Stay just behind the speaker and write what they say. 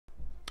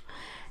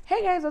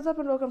Hey guys, what's up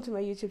and welcome to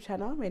my YouTube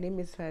channel. My name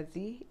is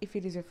Fazi. If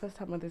it is your first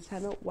time on this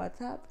channel, what's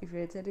up? If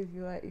you're a returning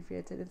viewer, if you're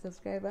a returning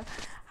subscriber,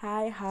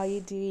 hi, how are you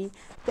doing?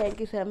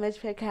 Thank you so much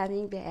for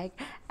coming back.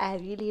 I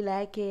really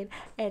like it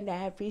and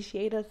I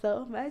appreciate it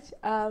so much.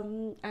 I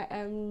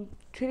am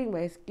treating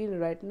my skin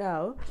right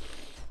now.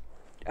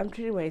 I'm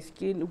treating my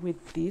skin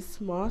with this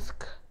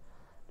mask.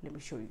 Let me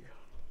show you.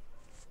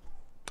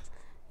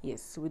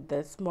 Yes, with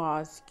this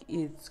mask.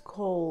 It's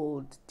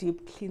called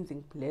Deep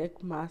Cleansing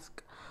Black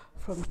Mask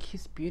from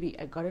Kiss Beauty.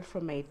 I got it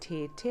from my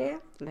tete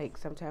like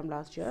sometime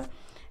last year,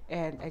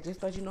 and I just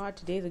thought, you know what,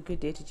 today is a good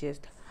day to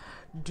just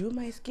do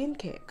my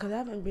skincare, because I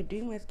haven't been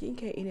doing my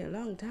skincare in a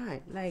long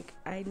time. Like,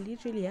 I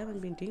literally haven't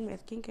been doing my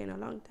skincare in a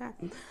long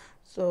time.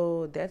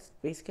 So that's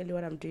basically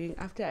what I'm doing.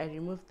 After I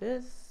remove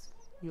this,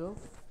 look,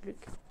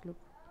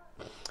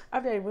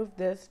 after I remove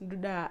this,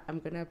 I'm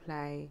gonna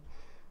apply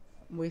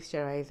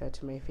moisturizer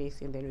to my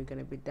face, and then we're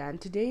gonna be done.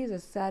 Today is a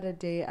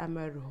Saturday. I'm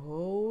at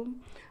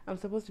home. I'm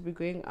supposed to be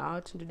going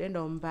out today in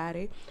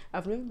Mbare.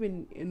 I've never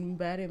been in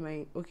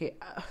Mbare.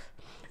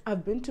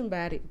 I've been to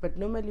Mbare, but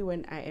normally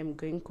when I am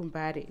going to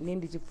Mbare,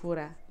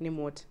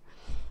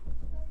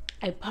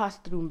 I pass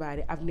through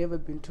Mbare. I've never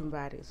been to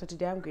Mbare, so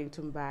today I'm going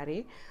to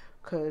Mbare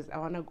because I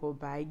wanna go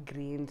buy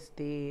greens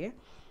there.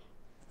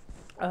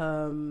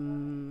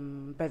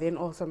 But then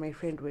also my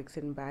friend works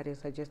in Mbare,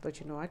 so I just thought,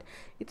 you know what,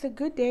 it's a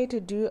good day to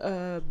do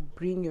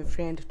bring your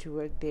friend to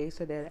work day,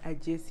 so that I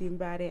just see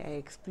Mbare, I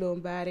explore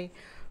Mbare,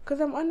 because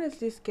I'm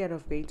honestly scared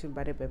of going to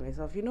Mbare by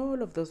myself. You know,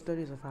 all of those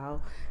stories of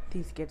how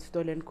things get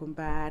stolen to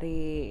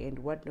Mbare and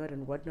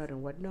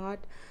whatnot.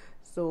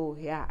 So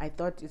yeah, I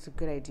thought it's a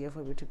good idea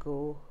for me to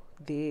go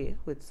there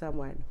with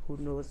someone who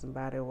knows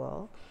Mbare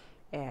well,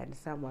 and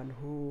someone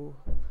who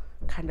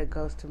kind of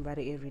goes to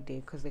Mbare every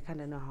day, because they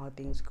kind of know how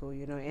things go,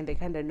 you know, and they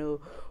kind of know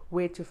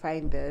where to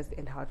find this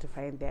and how to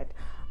find that,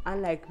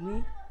 unlike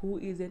me, who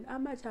is an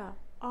amateur.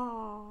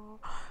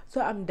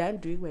 So I'm done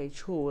doing my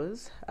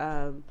chores.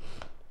 I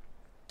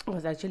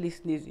was actually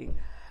sneezing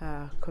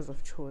because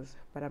of chores,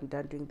 but I'm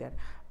done doing that.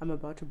 I'm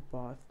about to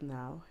bath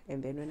now,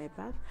 and then when I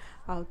bath,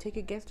 I'll take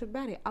a guest to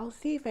Mbare. I'll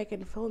see if I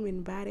can film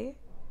in Mbare.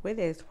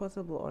 Whether it's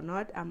possible or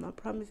not, I'm not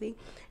promising.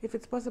 If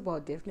it's possible, I'll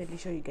definitely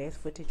show you guys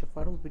footage of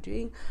what we'll be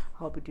doing.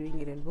 I'll be doing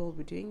it and we'll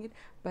be doing it.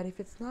 But if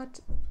it's not,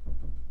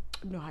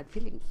 no hard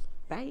feelings.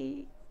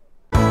 Bye.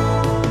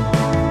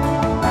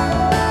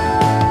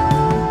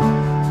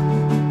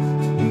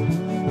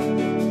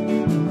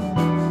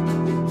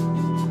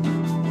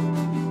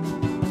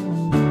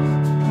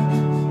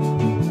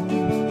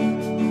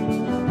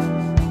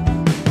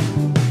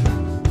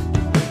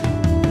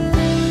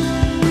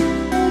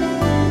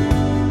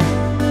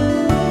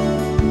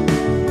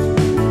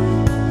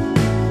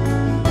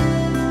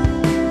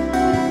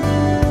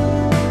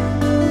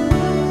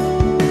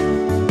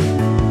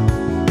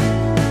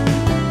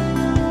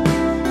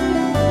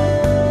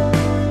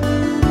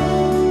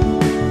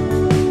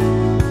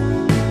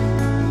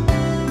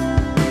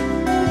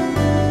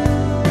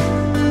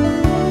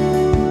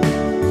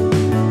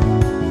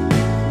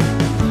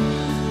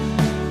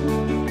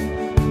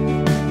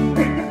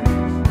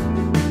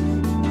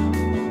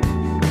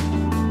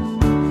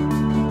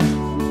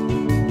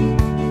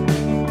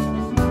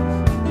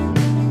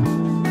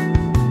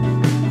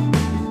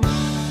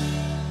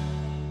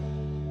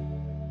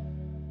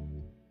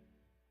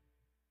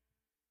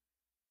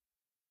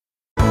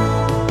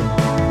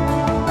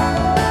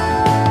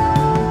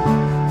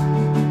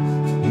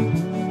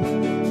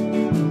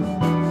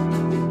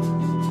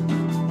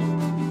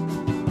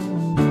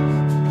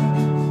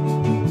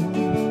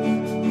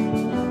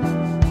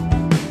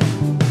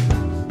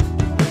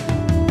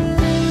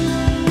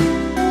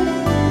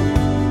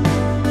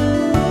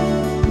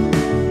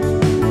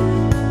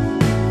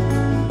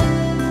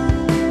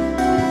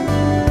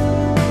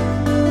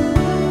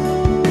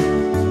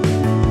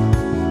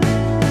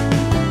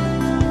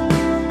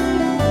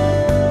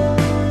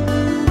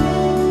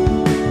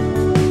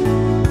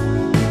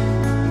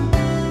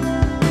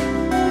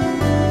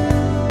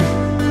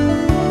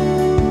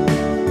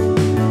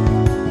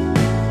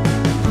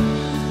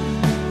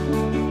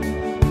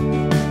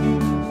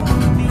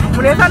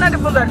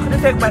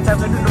 Take my time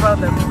to do about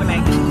the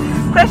overnight.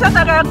 Precious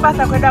I got past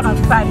a quadrant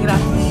and funny.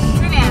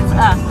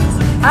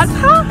 As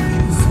her,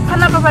 I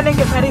never want to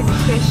get married to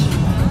fish.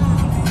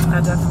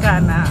 I just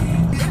can't.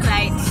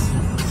 Right.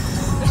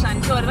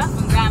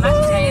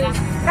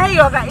 Hey,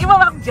 yoga, you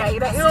want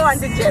Jaira, you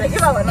want to Jaira, you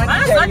want to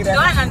Jaira.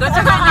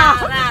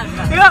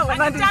 You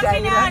want to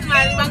Jaira.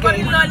 I'm going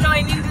to know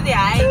into the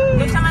eye.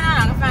 There's someone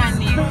on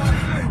funny.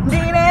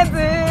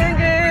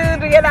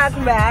 Dinner, get out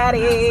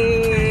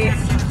married.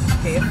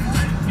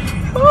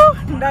 Oh,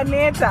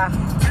 ndaneta.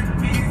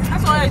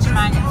 That's all it's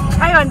man.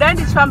 Ayo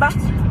ndandi chifamba.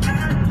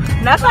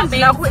 Nasa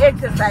ndina ku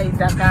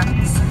exercise aka.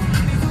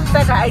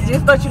 Saka I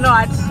just thought, you know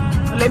what?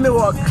 Let me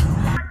walk.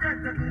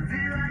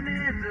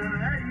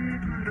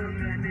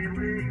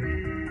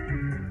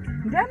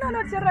 Ndana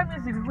no chera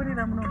music kuri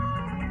na muno.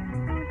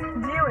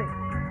 Ndiwe.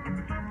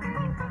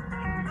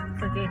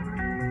 Okay.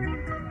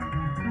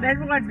 That's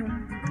what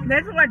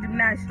I do.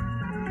 Nash.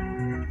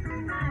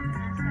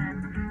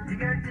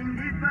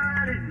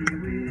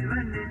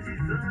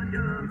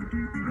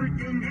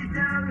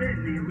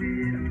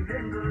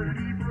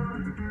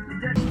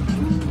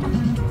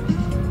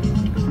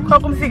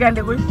 Kokumsika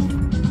ndekuyi.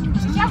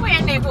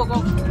 Chichakuenda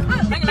ikoko.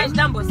 Mangina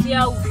chitambo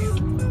siya uvyu.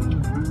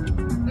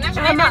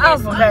 Ama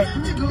avocado.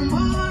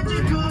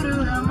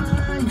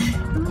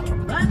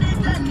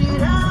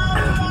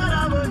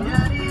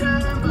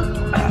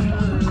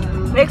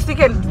 Next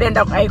weekend end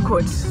up I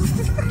court.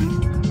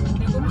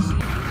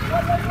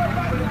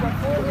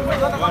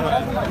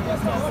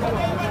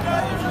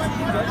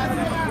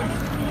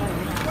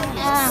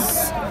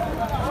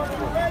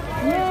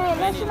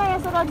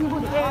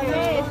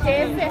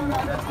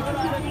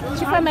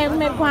 Chifamba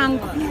kume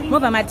kwangu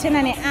mobva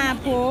matena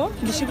neapo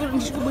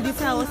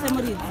ndichikubuditsawo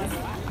semuridzi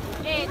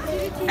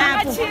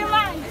apo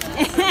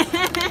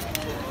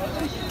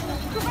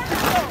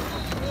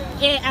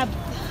apo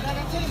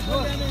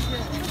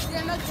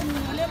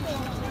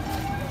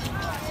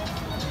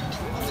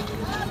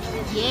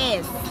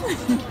yes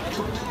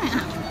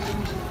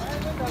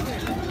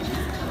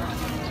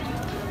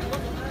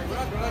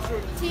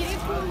tiri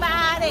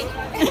kumbare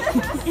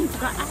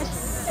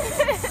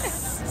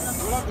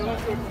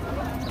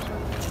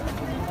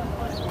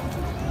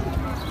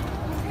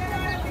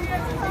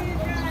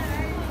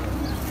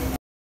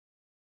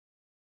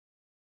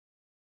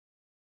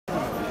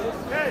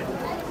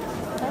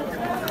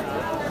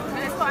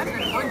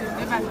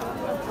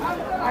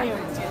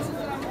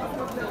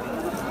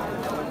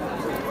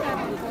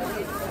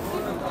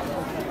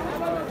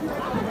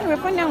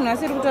foni yangu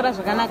nasiri kutora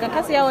zvakanaka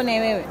kasi yaona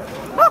iwewe.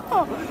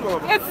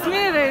 It's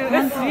me.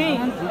 It's me.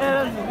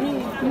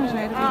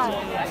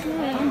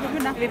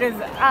 It is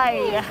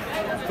I.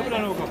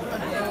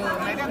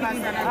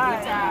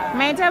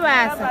 Maita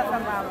basa.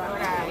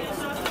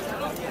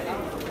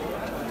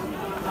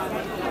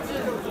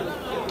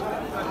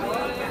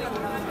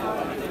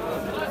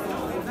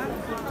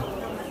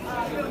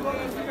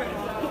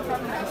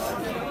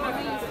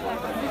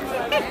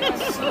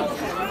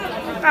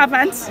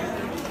 Happens.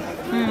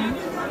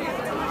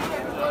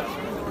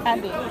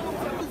 Andi.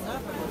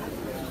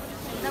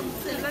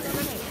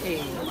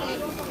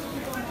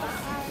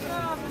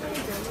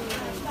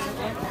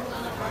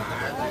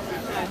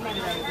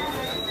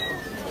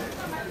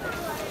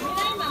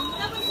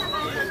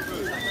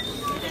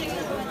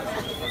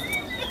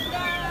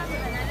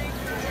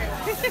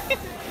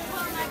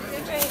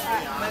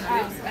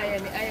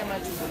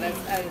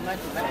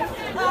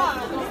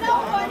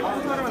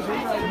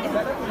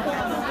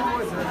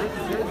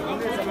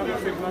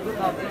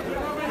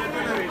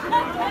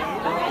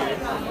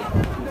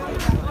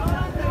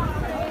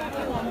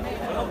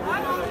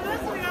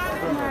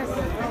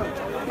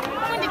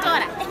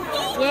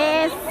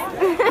 Yes.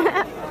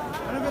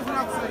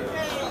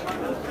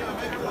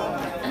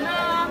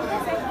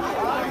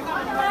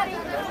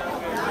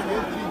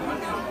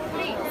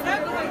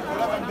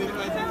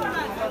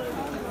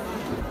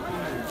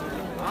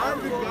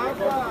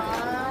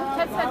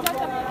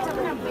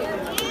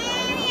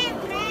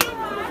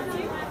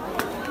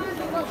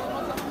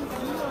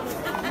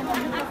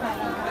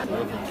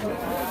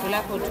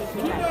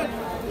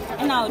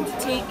 And I would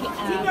take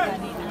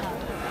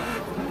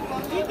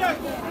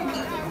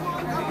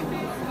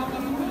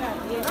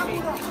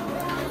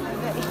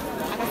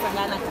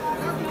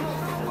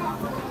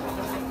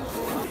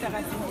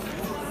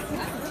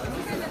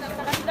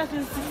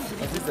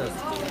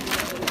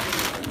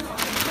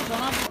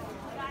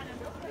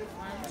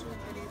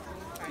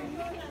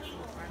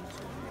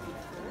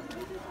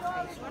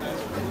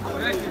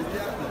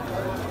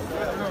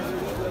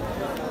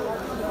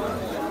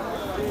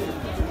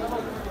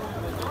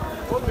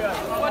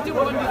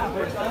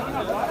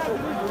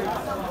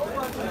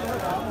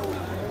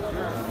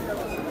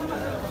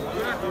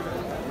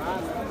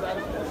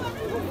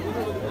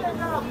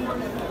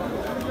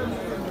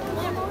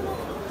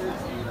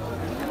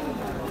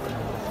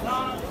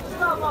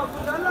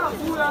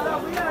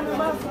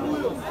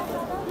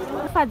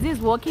Fadzi is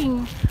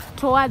walking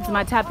towards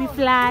Matapi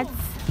Flats.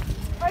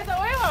 By the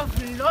way of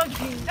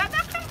vlogging.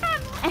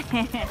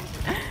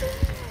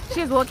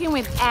 She's walking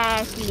with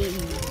Ashley.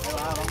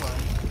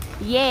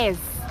 Yes.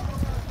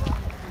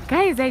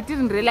 Guys, I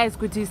didn't realize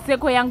kuti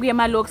seko yangu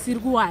yemalocks iri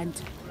kuwanda.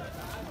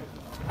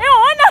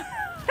 Eona?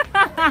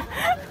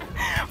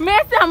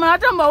 Mesa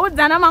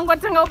mwatomboudza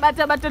mangotenga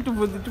kubata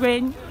tubvudzi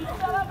twenyu.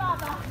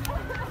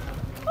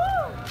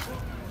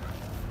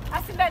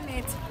 Asinda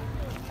net.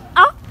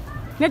 Ah?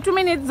 Net 2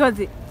 minutes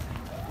zodzi.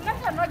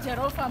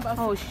 Ndakanojera ufamba.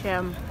 Oh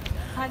shame.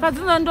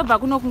 Padzinzo ndobva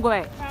kuno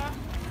kungova.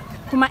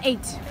 Kuma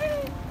 8.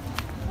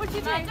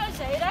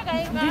 Uchitotoshaira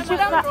kainga.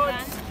 Ndichika.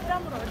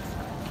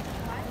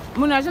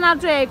 Munhu achina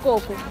kutoya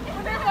ikoko.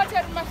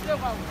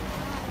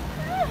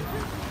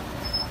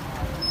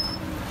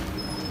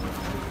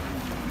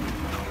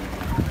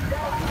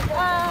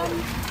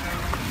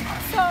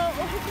 So,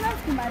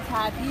 ukukulazi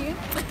kumatapi.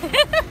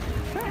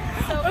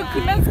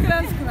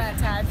 Ukulazi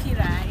kumatapi,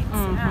 right?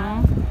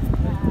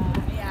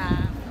 Yeah,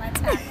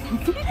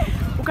 matapi.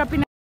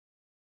 Ukapina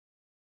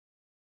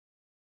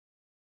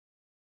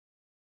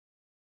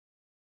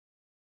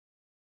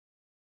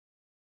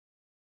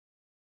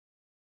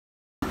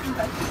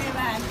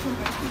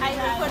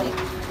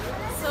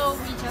So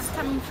we just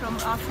coming from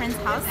our friend's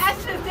house.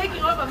 Actually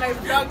taking over my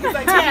vlog. It's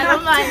like,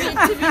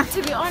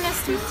 To be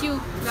honest with you,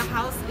 the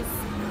house is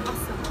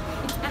awesome.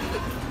 It's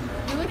epic.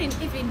 You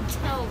wouldn't even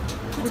tell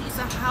it is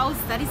a house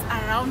that is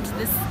around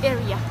this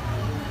area.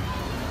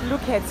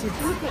 look at it.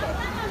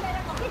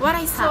 What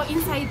I saw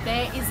inside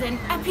there is an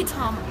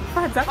epitome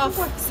of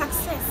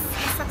success, a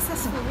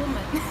successful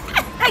woman.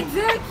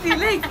 Exactly,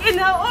 like in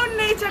her own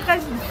nature,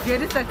 because she's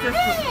very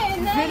successful.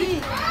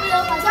 Very.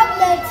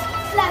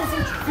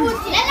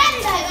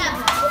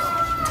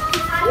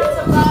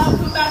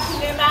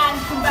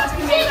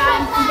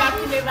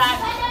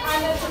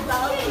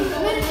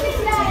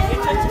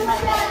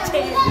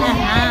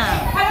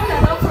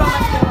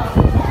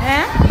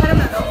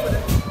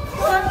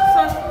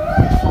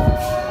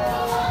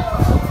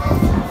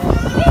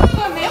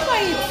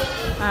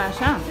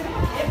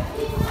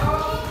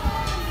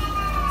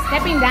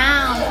 Stepping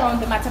down from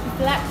the Matapi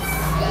Flats.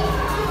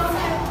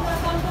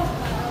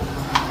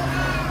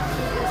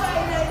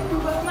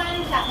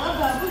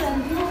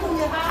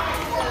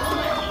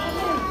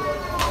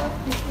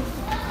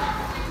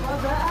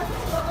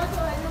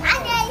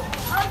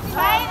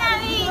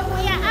 Finally,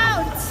 we are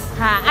out.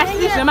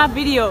 Ashley, show my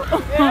video.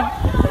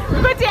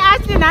 But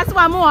Ashley, that's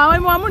why I'm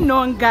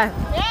nonga.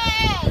 Yes.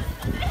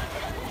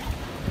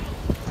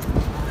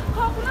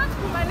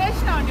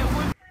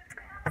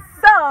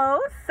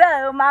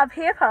 So my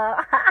people.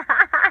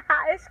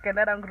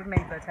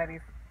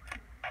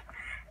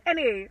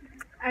 Anyway,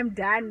 I'm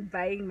done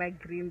buying my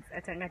greens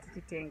at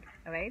Angatiti Tank,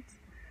 alright?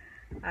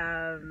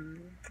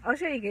 I'll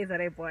show you guys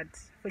what I bought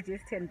for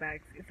just 10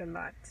 bucks. It's a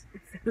lot.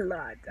 It's a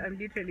lot. I'm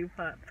literally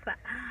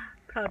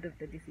proud of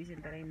the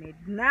decision that I made.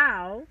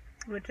 Now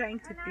we're trying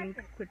to think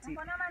kuti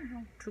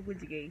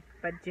tukujige,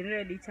 but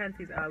generally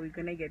chances are we're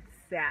gonna get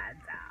sad.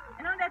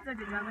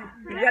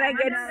 We're gonna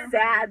get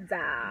sad,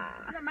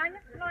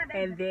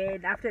 and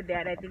then after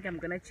that I think I'm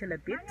gonna chill a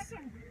bit,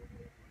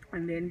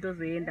 and then those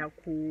will end up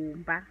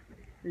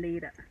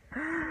later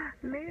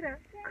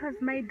because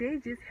my day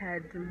just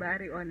had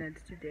Mbare on it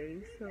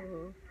today,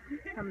 so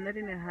I'm not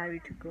in a hurry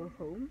to go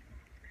home.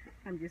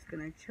 I'm just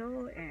gonna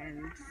chill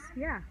and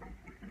yeah,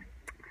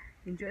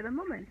 enjoy the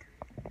moment.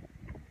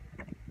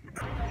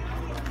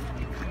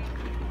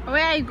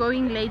 Where are you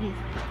going, ladies?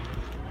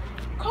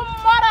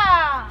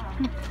 Kumara!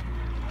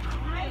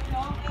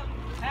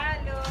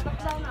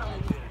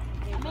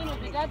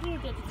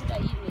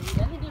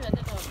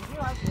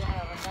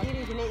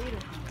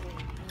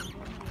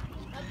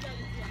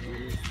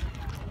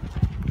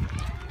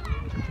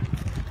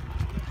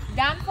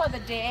 Done for the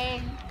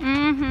day.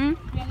 We're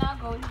not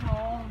going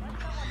home.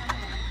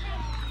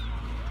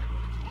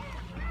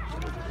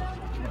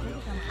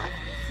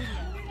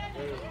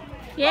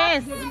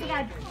 Yes.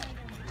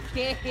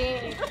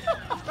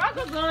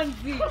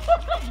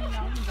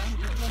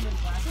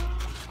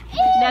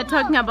 They're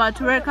talking about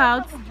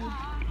workouts,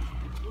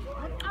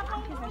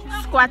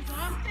 squats,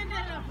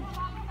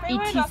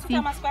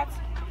 etc.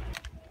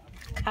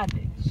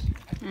 Cabbage.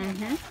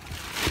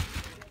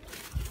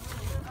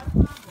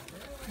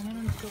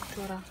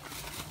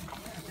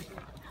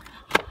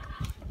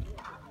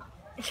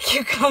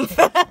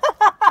 Cucumber.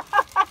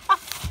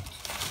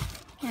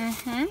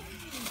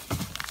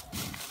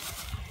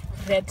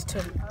 Red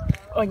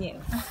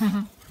onions.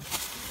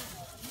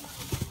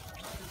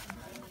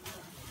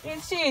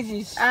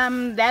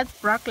 That's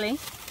broccoli.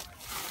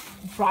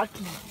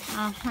 Broccoli.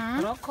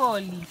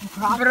 Broccoli.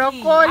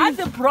 Broccoli. That's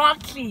a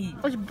broccoli.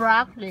 What's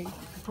broccoli?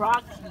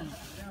 Broccoli.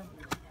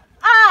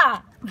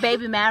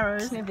 Baby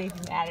marrows. Baby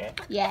marrow.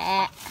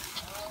 Yeah.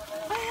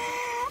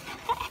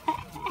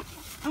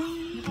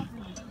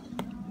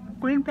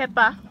 Green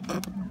pepper.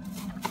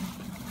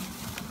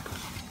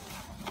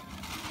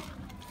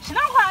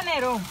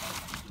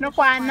 No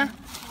kwana.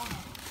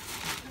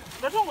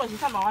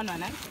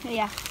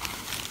 Yeah.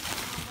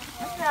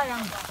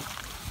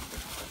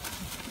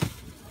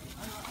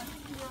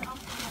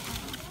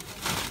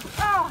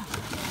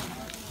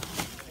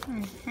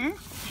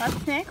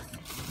 What's next?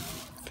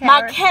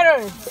 My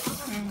carrots.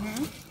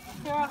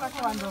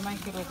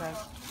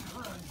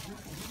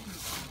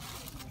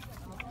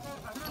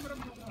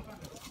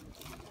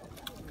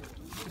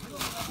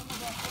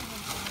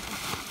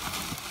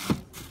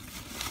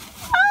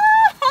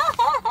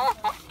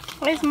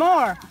 There's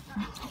more.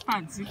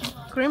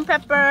 Green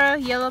pepper,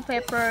 yellow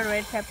pepper,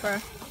 red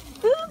pepper.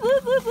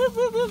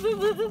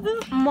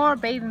 More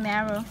baby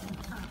marrow.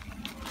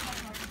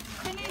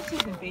 Can you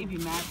choose the baby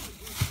marrow?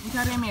 It's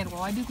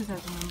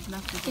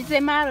a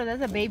marrow,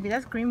 that's a baby,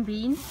 that's green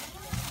beans.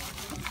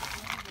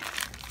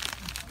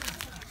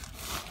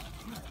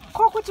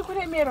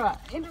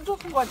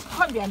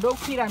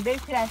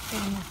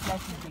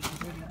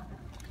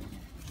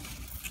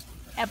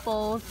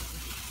 Apples.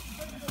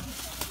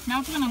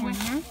 Now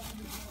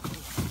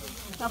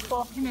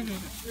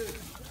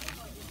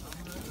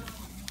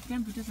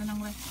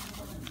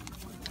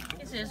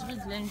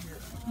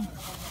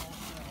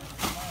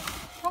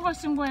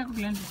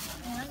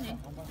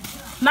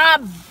My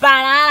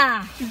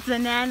banana. It's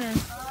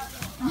bananas.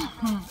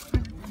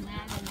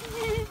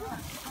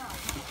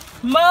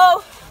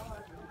 Mo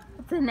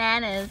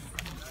bananas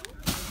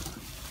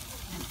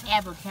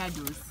and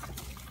avocados.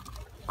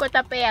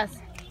 Quarter pairs.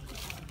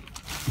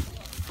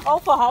 Oh,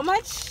 for how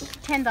much?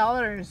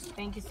 $10.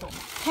 Thank you so much.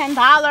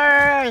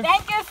 $10.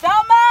 Thank you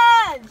so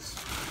much.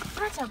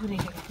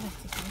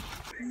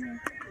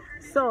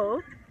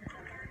 So,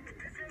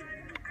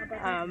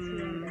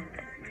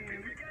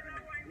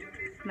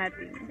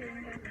 nothing.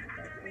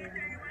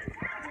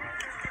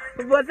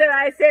 What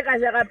I say, I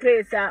shall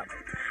place up.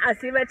 I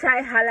see what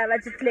I have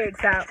at the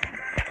flakes out.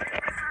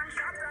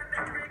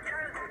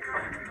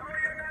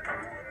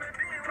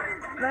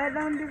 But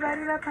don't be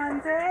very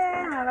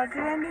content. Have a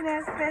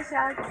trending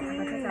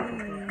specialty.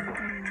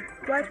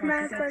 What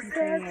my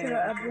sister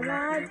a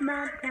blood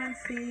man can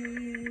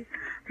see.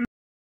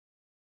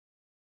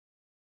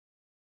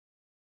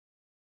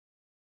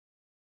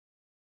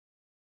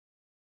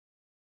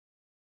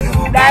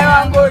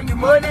 Daiwango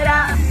Nimonera,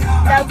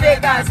 the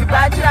Vegas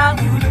Batra,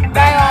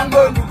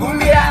 Daiwango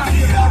Gumira,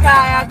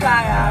 Kaya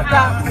Kaya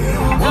Kaya.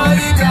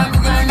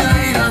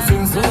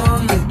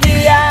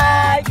 Gia,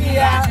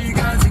 Gia,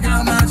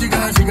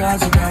 Gia,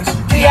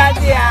 Gia,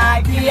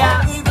 Gia, Gia.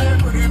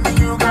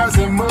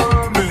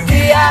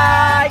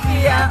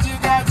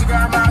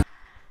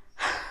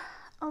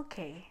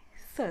 Okay,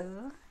 so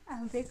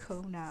I'm back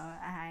home now.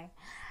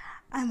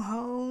 I'm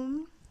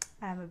home.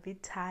 I'm a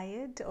bit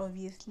tired,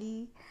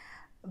 obviously,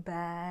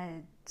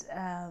 but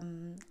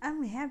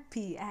I'm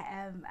happy.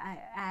 I'm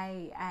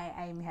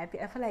happy.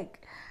 I feel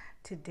like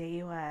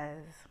today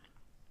was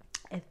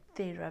a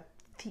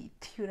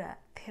therapeutic.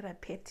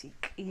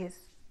 Yes,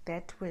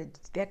 that word,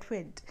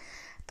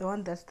 the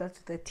one that starts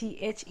with the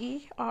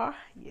THER.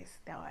 Yes,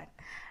 that one.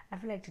 I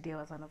feel like today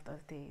was one of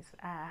those days.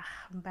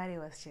 Mbare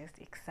was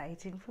just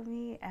exciting for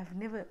me. I've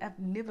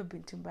never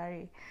been to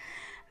Mbare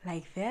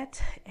like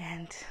that,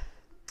 and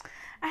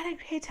I had a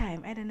great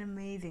time. I had an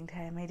amazing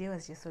time. My day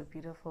was just so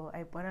beautiful.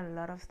 I bought a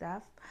lot of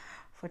stuff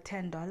for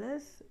 $10.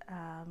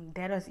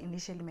 That was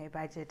initially my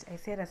budget. I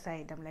set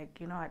aside, I'm like,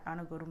 you know what, I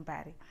want to go to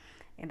Mbare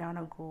and I want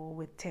to go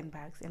with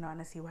 $10 and I want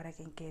to see what I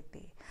can get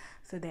there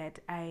so that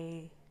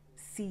I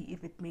see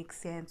if it makes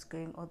sense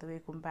going all the way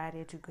to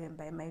Mbare to go and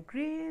buy my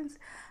greens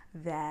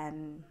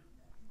than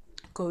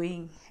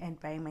going and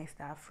buying my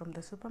stuff from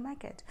the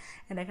supermarket.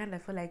 And I kind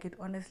of feel like it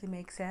honestly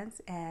makes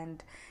sense,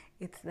 and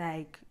it's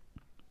like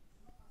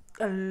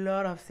a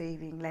lot of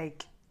saving.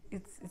 Like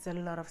it's a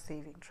lot of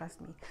saving,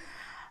 trust me.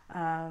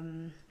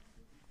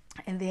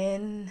 And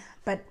then,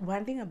 but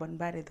one thing about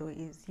Mbare though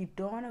is you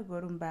don't want to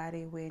go to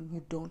Mbare when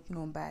you don't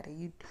know Mbare.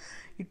 You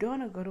don't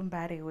want to go to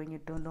Mbare when you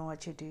don't know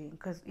what you're doing,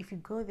 because if you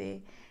go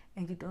there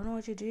and you don't know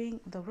what you're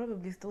doing, they'll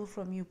probably steal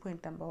from you,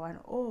 point number one,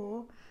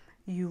 or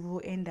you will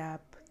end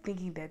up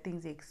thinking that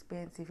things are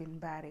expensive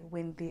in Mbare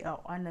when they are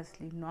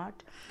honestly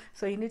not.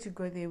 So you need to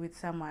go there with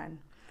someone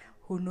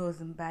who knows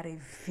Mbare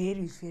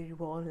very, very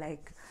well.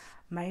 Like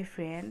my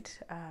friend,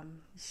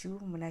 Shu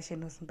Munashe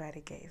knows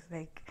Mbare, guys.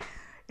 Like,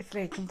 it's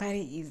like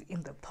Mbare is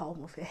in the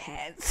palm of your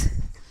hands.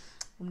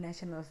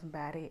 Munashe knows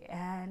Mbare,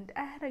 and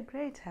I had a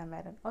great time. I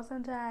had an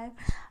awesome time.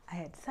 I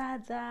had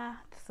Sadza.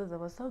 The Sadza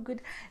was so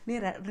good. Ne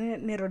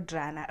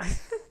Rodrana.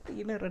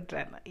 You know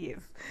Rodrana? Yes.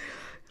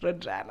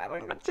 Rodrana.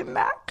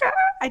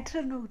 I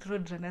didn't know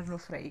Rodrana no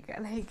Freika.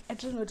 Like, I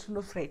didn't know to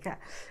no Freika.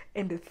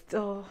 And it's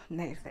still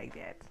nice like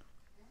that.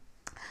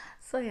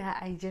 So yeah,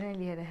 I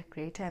generally had a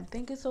great time.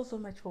 Thank you so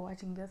much for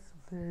watching this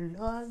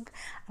vlog.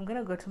 I'm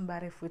gonna go to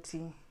Mbare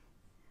Futi.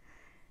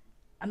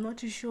 I'm not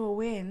too sure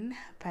when,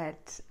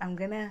 but I'm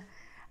gonna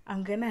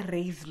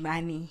raise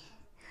money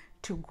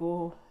to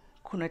go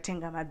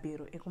kunotenga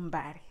mabero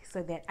ekumbare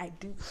so that I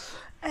do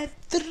a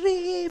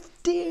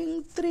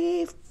thrifting.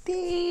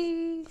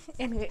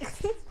 Anyway,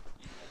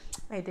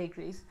 I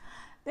digress.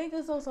 Thank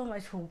you so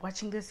much for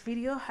watching this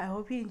video. I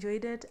hope you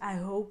enjoyed it. I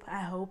hope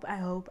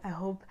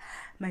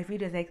my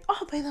video is like,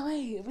 oh, by the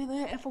way,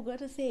 I forgot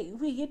to say,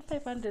 we hit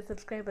 500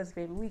 subscribers,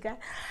 baby. We got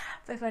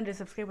 500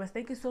 subscribers.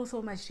 Thank you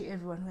so much to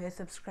everyone who has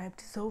subscribed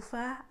so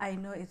far. I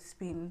know it's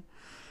been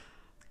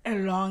a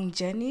long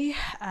journey.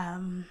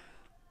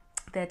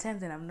 There are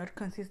times that I'm not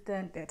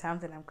consistent, there are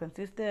times that I'm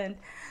consistent,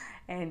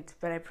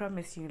 but I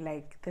promise you,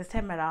 like, this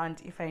time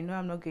around, if I know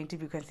I'm not going to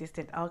be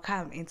consistent, I'll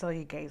come and tell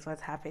you guys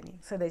what's happening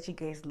so that you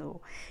guys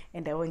know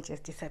and I won't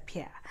just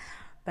disappear.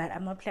 But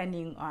I'm not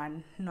planning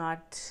on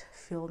not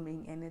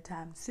filming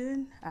anytime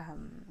soon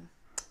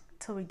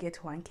till we get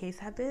 1K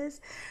subs.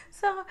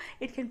 So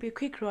it can be a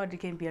quick road,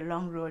 it can be a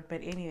long road,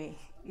 but anyway,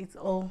 it's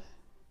all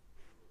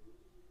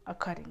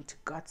according to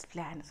God's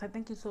plan. So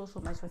thank you so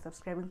much for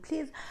subscribing.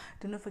 Please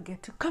do not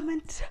forget to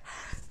comment,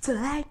 to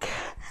like,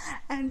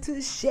 and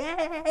to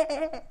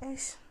share.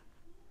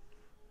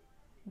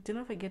 Do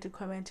not forget to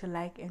comment, to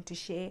like, and to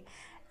share,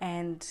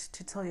 and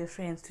to tell your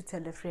friends, to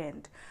tell a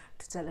friend,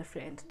 to tell a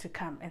friend to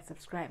come and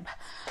subscribe.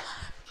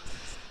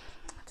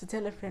 To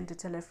tell a friend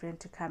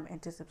to come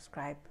and to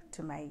subscribe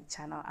to my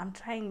channel. I'm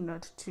trying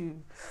not to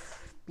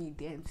be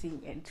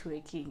dancing and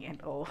twerking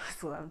and all,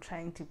 so I'm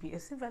trying to be a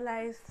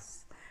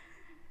civilized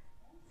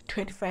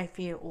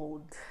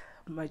 25-year-old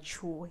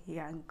mature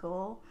young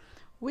girl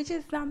which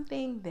is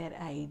something that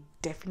I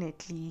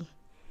definitely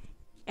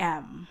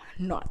am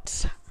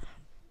not.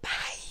 Bye.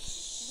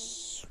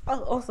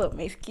 Oh, also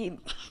my skin.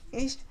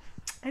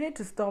 I need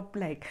to stop.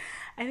 Like,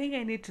 I think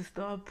I need to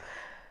stop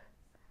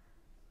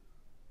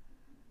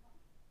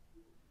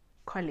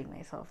calling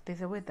myself.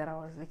 There's a word that I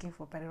was looking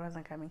for, but it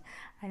wasn't coming.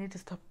 I need to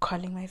stop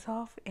calling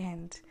myself,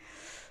 and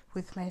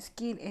with my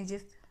skin, and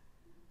just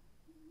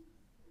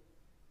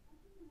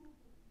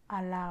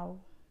allow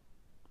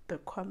the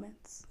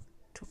comments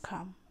to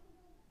come,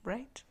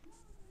 right?